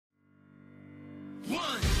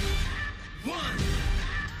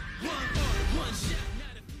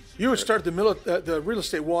You had started the real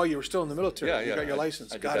estate while you were still in the military. Yeah, You got your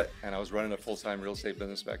license. I did Got that, it. and I was running a full-time real estate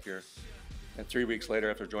business back here. And 3 weeks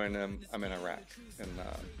later, after joining them, I'm in Iraq and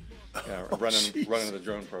running the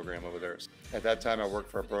drone program over there. At that time, I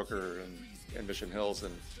worked for a broker in Mission Hills,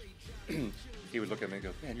 and he would look at me and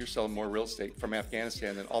go, "Man, you're selling more real estate from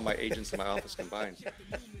Afghanistan than all my agents in my office combined."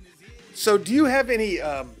 So, do you have any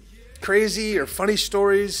crazy or funny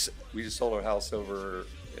stories? We just sold our house over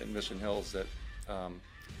in Mission Hills that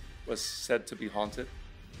was said to be haunted,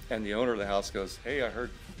 and the owner of the house goes, "Hey, I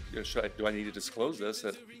heard, do I need to disclose this?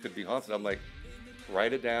 That it could be haunted?" I'm like,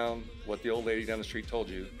 "Write it down, what the old lady down the street told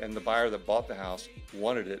you." And the buyer that bought the house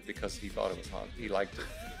wanted it because he thought it was haunted. He liked it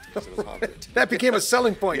because it was haunted. That became a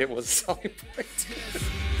selling point. It was a selling point.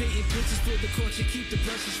 Painting pictures for the culture, keep the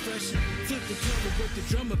brushes fresh. Flip the cover with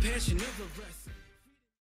the drummer, passion never rest.